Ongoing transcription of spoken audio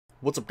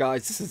What's up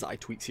guys, this is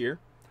iTweets here.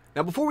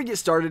 Now before we get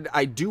started,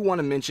 I do want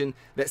to mention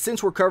that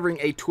since we're covering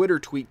a Twitter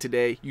tweet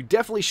today, you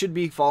definitely should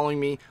be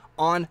following me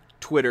on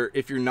Twitter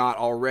if you're not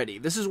already.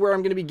 This is where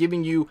I'm going to be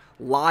giving you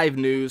live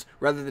news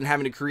rather than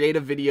having to create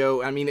a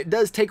video. I mean, it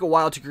does take a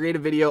while to create a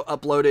video,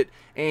 upload it,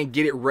 and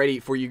get it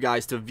ready for you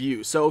guys to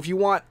view. So if you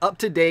want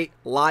up-to-date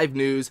live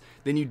news,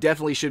 then you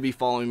definitely should be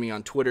following me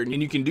on Twitter,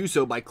 and you can do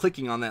so by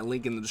clicking on that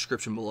link in the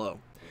description below.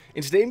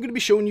 And today I'm going to be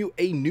showing you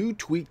a new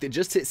tweak that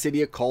just hit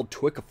Cydia called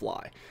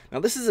TwitkaFly. Now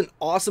this is an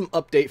awesome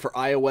update for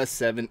iOS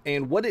 7,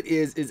 and what it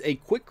is a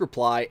quick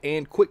reply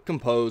and quick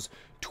compose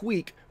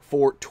tweak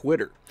for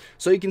Twitter.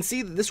 So you can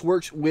see that this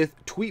works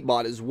with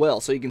Tweetbot as well.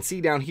 So you can see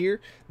down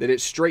here that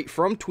it's straight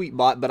from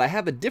Tweetbot, but I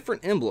have a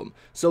different emblem.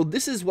 So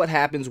this is what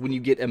happens when you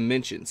get a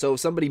mention. So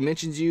if somebody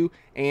mentions you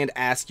and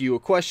asks you a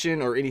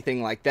question or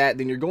anything like that,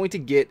 then you're going to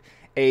get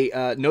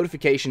a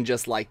notification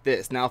just like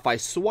this. Now if I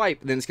swipe,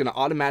 then it's going to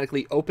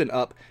automatically open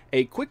up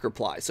a quick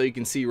reply. So you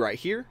can see right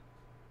here.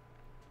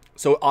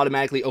 So it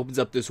automatically opens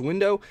up this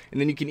window,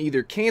 and then you can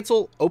either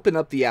cancel, open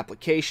up the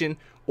application,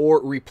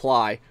 or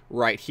reply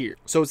right here.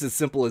 So it's as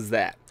simple as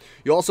that.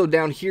 You also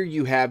down here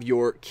you have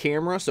your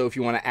camera. So if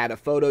you want to add a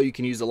photo, you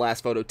can use the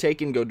last photo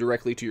taken, go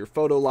directly to your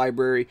photo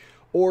library,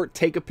 or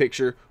take a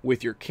picture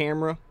with your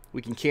camera.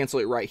 We can cancel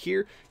it right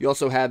here. You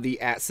also have the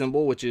 @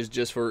 symbol, which is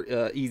just for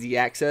easy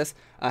access,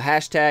 a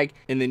hashtag,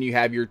 and then you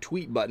have your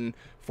tweet button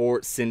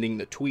for sending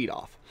the tweet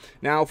off.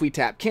 Now if we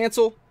tap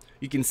cancel,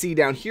 you can see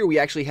down here we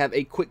actually have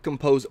a quick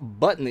compose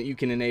button that you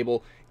can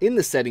enable in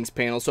the settings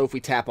panel. So if we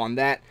tap on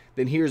that,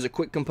 then here's a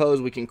quick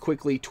compose. We can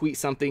quickly tweet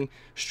something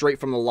straight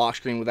from the lock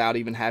screen without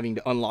even having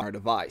to unlock our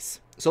device.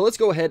 So let's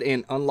go ahead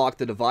and unlock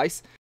the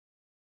device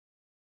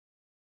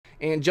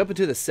and jump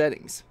into the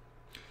settings.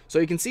 So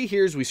you can see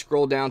here as we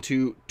scroll down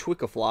to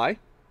TwitkaFly,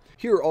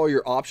 here are all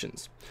your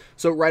options.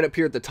 So right up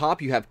here at the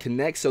top you have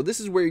connect. So this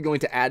is where you're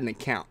going to add an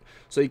account.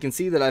 So you can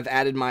see that I've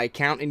added my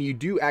account, and you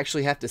do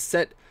actually have to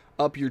set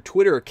up your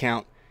Twitter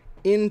account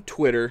in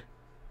Twitter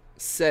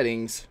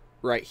settings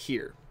right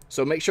here.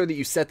 So make sure that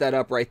you set that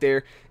up right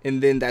there,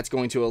 and then that's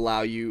going to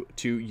allow you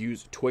to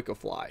use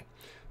TwitkaFly.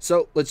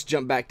 So let's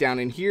jump back down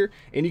in here,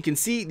 and you can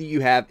see that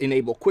you have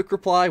enable quick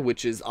reply,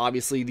 which is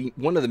obviously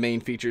one of the main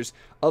features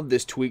of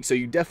this tweak. So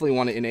you definitely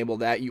want to enable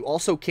that. You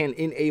also can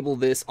enable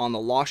this on the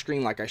lock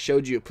screen like I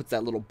showed you. It puts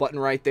that little button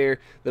right there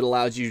that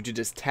allows you to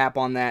just tap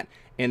on that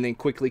and then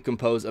quickly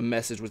compose a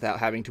message without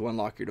having to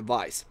unlock your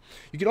device.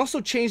 You can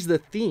also change the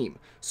theme.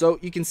 So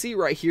you can see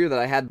right here that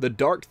I had the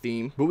dark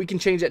theme, but we can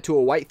change that to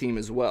a white theme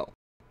as well.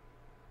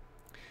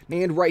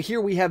 And right here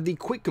we have the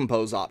quick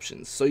compose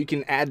options. So you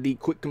can add the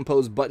quick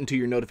compose button to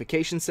your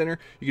notification center.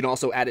 You can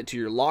also add it to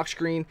your lock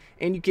screen,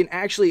 and you can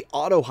actually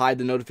auto hide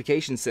the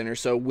notification center.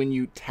 So when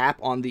you tap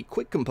on the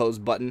quick compose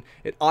button,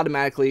 it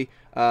automatically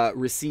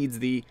recedes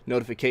the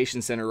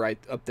notification center right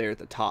up there at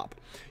the top.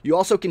 You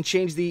also can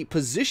change the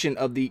position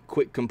of the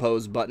quick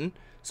compose button.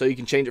 So you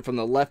can change it from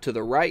the left to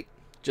the right,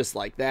 just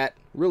like that.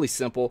 Really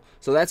simple.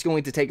 So that's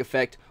going to take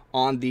effect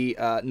on the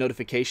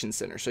notification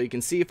center. So you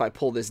can see if I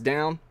pull this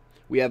down,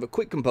 we have a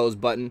quick compose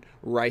button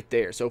right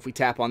there. So if we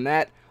tap on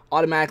that,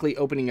 automatically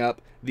opening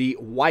up the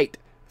white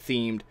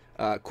themed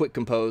quick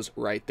compose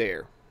right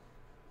there.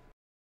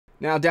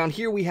 Now down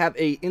here we have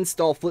a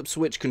install flip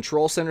switch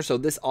control center. So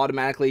this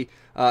automatically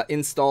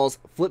installs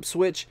flip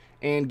switch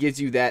and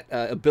gives you that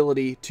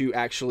ability to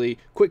actually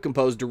quick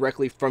compose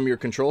directly from your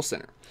control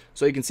center.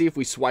 So you can see if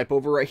we swipe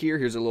over right here,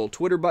 here's a little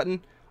Twitter button,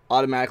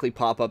 automatically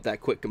pop up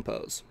that quick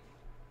compose.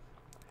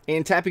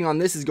 And tapping on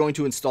this is going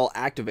to install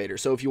Activator.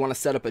 So if you want to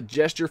set up a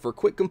gesture for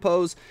quick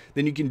compose,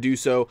 then you can do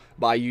so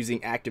by using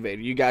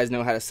Activator. You guys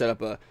know how to set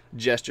up a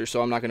gesture,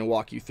 so I'm not going to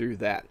walk you through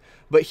that.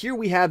 But here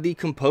we have the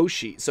compose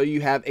sheet. So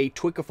you have a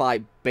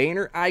TwitkaFly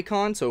banner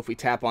icon. So if we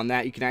tap on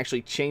that, you can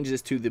actually change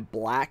this to the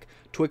black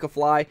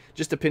TwitkaFly,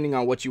 just depending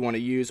on what you want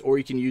to use, or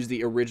you can use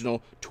the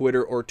original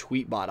Twitter or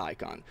Tweetbot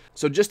icon.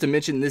 So just to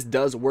mention, this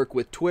does work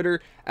with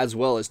Twitter as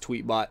well as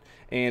Tweetbot,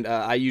 and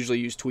I usually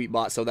use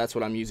Tweetbot, so that's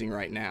what I'm using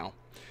right now.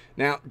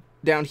 Now,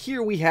 down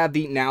here we have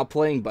the Now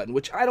Playing button,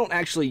 which I don't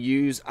actually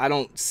use. I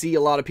don't see a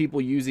lot of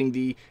people using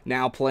the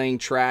Now Playing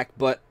track,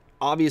 but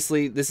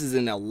obviously this is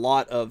in a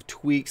lot of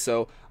tweaks,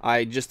 so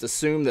I just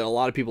assume that a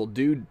lot of people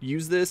do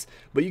use this.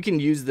 But you can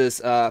use this,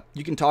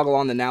 you can toggle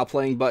on the Now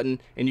Playing button,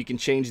 and you can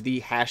change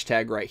the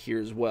hashtag right here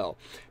as well.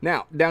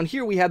 Now, down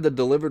here we have the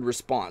delivered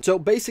response. So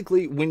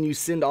basically, when you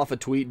send off a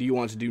tweet, do you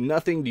want it to do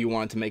nothing? Do you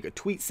want it to make a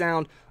tweet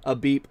sound, a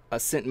beep, a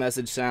sent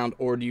message sound,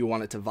 or do you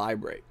want it to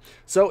vibrate?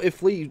 So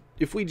if we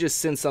just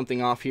send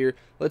something off here,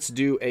 let's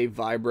do a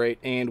vibrate,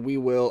 and we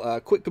will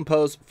quick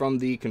compose from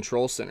the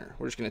control center.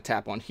 We're just going to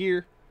tap on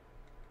here,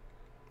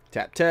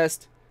 tap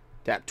test,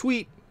 tap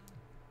tweet,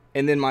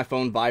 and then my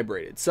phone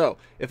vibrated. So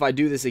if I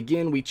do this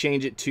again, we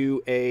change it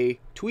to a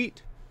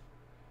tweet.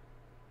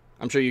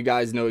 I'm sure you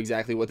guys know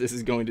exactly what this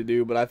is going to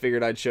do, but I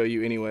figured I'd show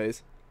you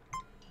anyways.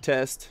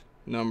 Test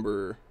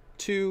number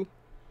 2,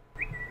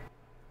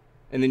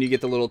 and then you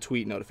get the little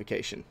tweet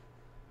notification.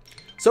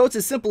 So it's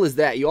as simple as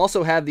that. You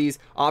also have these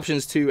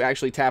options to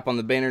actually tap on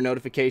the banner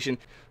notification.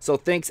 So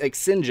thanks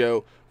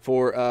Exinjo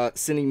for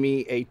sending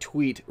me a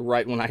tweet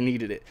right when I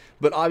needed it.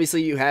 But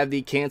obviously you have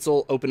the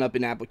cancel, open up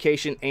an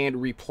application,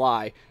 and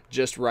reply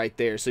just right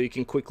there. So you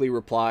can quickly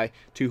reply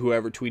to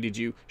whoever tweeted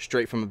you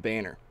straight from a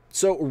banner.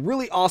 So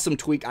really awesome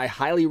tweak. I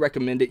highly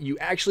recommend it. You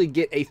actually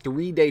get a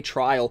 3-day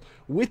trial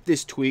with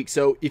this tweak.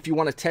 So if you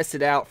want to test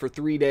it out for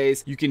 3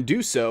 days, you can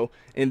do so,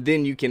 and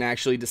then you can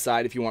actually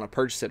decide if you want to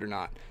purchase it or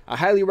not. I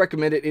highly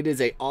recommend it. It is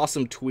an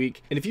awesome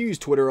tweak. And if you use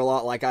Twitter a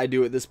lot like I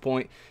do at this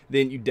point,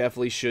 then you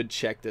definitely should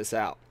check this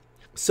out.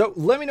 So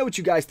let me know what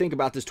you guys think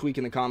about this tweak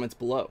in the comments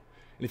below.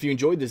 And if you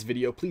enjoyed this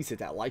video, please hit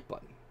that like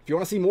button. If you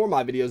want to see more of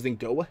my videos, then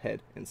go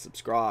ahead and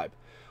subscribe.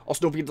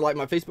 Also, don't forget to like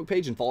my Facebook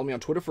page and follow me on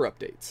Twitter for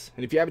updates.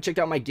 And if you haven't checked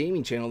out my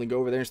gaming channel, then go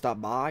over there and stop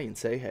by and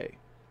say hey.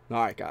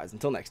 Alright guys,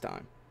 until next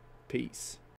time, peace.